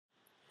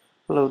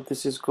Hello,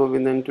 this is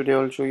Govind, and today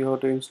I'll show you how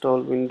to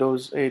install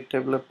Windows 8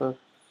 Developer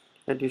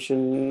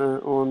Edition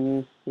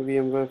on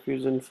VMware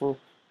Fusion 4.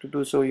 To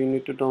do so, you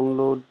need to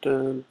download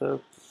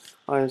the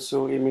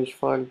ISO image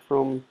file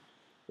from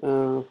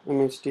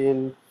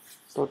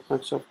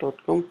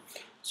msdn.microsoft.com.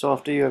 So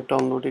after you have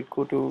downloaded,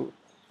 go to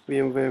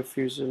VMware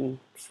Fusion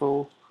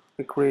 4,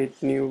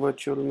 create new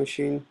virtual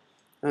machine,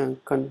 and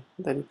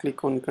then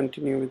click on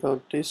Continue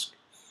without disk.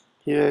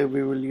 Here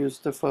we will use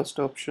the first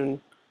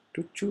option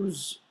to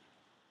choose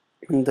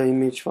the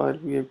image file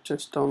we have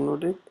just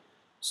downloaded.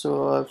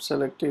 So I've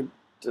selected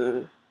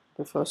the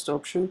first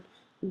option,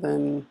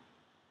 then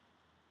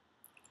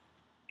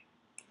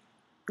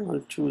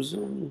I'll choose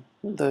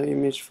the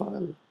image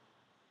file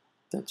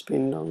that's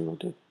been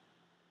downloaded.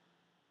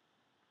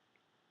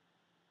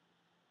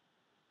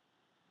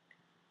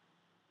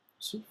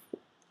 So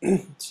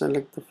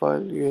select the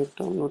file you have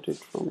downloaded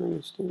from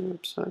MSD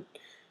website.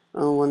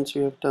 Once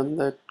you have done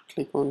that,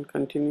 click on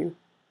continue.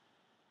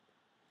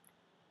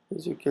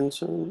 As you can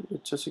see,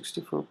 it's a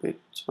 64-bit,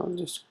 so I'll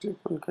just click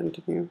on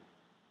continue.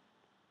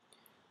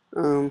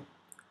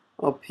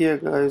 Up here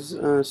guys,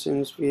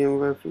 since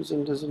VMware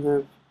Fusion doesn't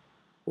have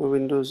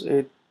Windows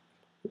 8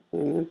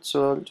 in it,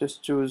 so I'll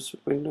just choose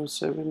Windows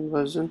 7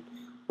 version.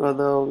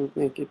 Rather, I'll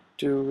make it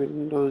to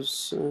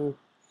Windows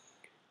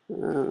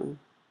 7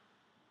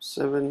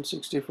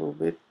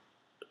 64-bit.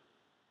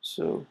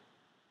 So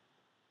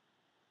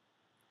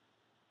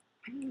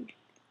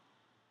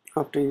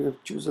after you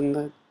have chosen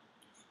that,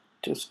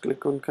 just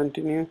click on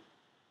continue,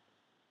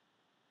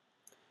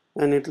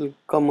 and it will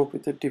come up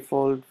with the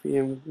default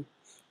VM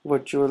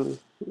virtual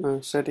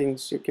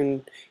settings. You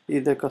can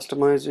either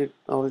customize it,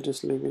 I'll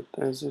just leave it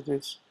as it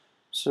is.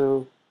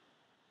 So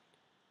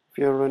if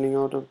you're running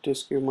out of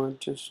disk, you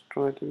might just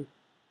try to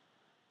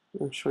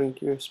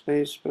shrink your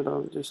space, but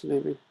I'll just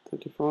leave it the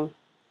default.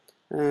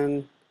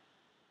 And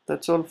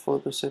that's all for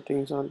the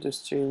settings. I'll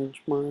just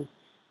change my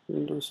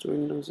Windows to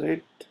Windows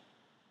 8.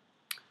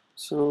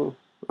 So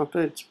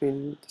after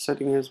the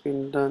setting has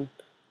been done,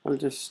 I'll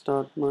just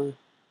start my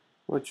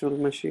virtual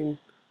machine.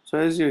 So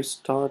as you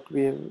start,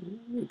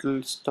 it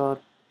will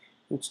start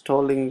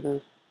installing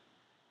the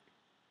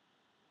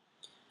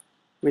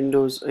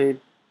Windows 8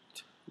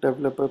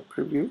 developer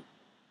preview.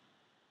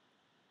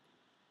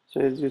 So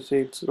as you see,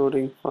 it's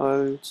loading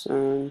files,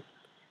 and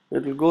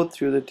it will go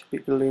through the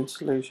typical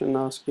installation,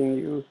 asking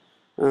you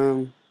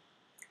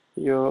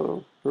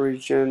your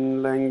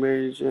region,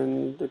 language,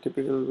 and the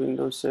typical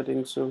Windows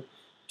settings. So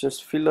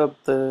just fill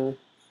up the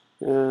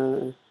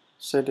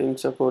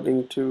settings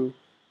according to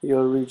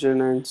your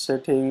region and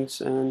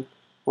settings, and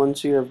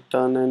once you have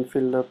done and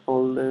filled up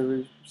all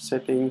the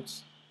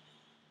settings,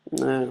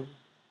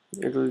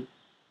 it will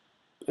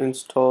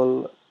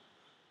install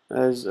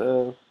as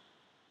a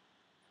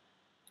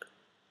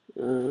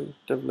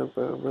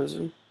developer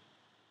version.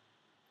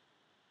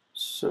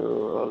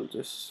 So I'll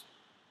just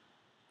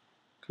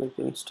click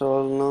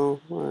install now,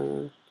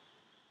 and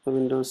the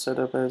Windows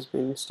setup has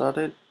been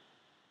started.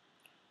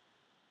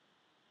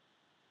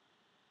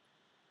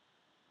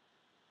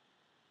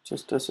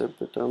 Just accept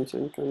the terms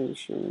and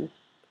conditions,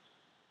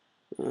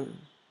 do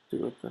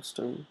a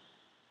custom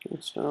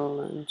install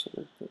and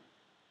select it.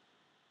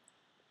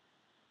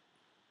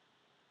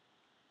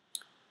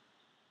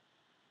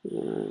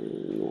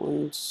 And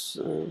once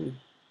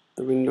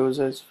the Windows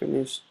has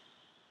finished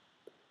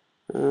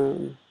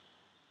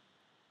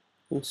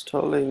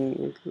installing,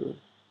 it will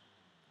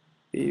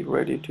be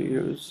ready to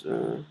use.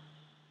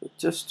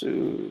 Just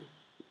to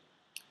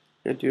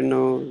let you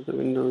know, the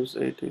Windows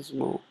 8 is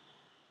more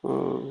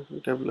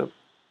developed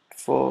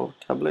for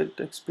tablet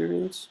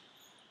experience.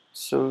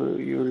 So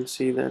you will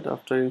see that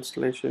after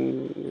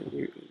installation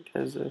it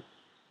has a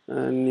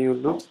new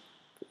look,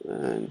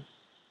 and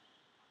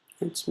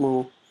it's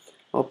more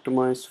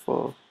optimized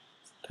for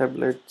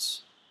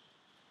tablets.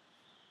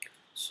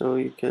 So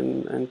you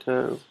can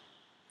enter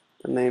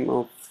the name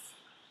of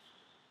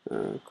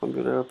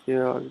computer up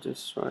here. I'll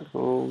just write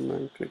home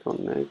and click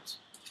on next.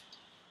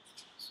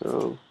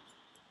 So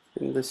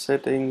in the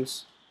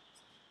settings,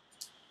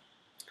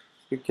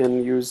 you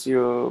can use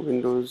your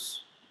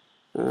Windows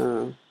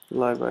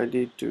Live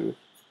ID to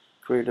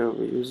create a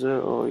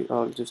user, or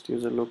I'll just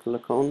use a local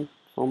account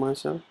for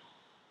myself.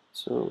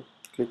 So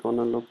click on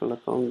a local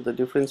account. The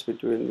difference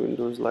between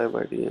Windows Live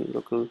ID and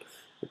local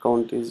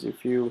account is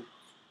if you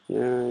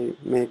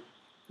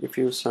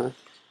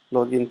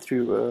log in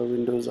through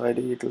Windows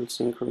ID, it will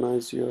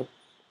synchronize your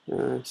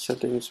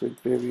settings with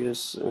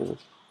various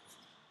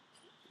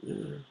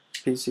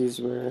PCs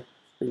where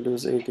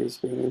Windows 8 is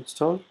being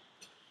installed,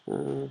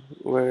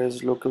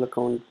 whereas local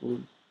account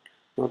would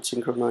not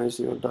synchronize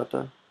your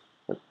data.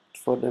 But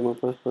for demo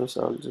purpose,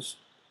 I'll just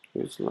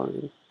use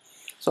login.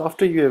 So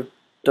after you have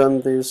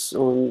done this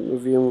on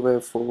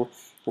VMware 4,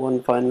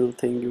 one final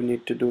thing you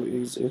need to do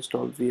is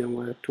install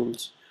VMware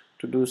tools.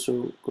 To do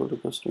so, go to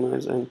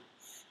customize and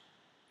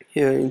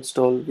here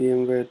install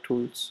VMware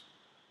tools.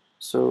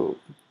 So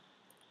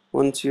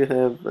once you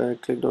have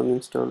clicked on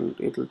install,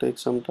 it will take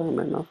some time,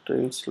 and after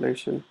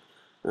installation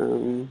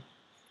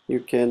you you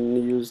can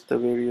use the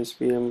various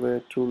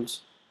VMware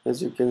tools.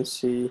 As you can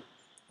see,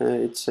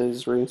 it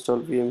says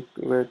reinstall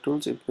VMware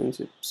tools. It means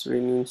it's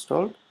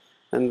reinstalled,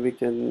 and we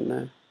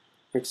can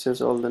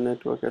access all the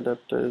network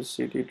adapters,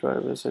 CD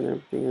drivers, and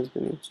everything has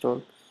been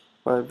installed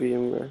by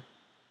VMware.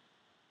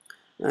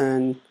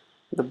 And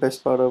the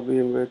best part of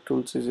VMware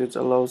tools is it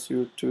allows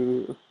you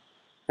to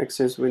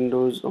access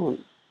Windows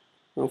on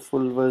a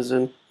full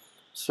version,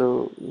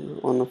 so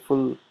on a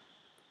full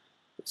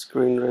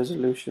screen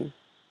resolution,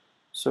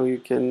 so you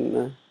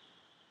can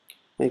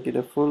make it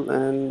a full,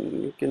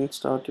 and you can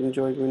start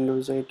enjoying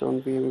Windows 8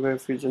 on VMware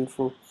Fusion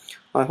 4.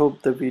 I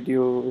hope the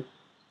video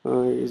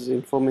is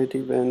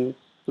informative, and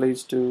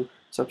please do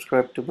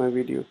subscribe to my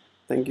video.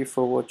 Thank you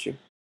for watching.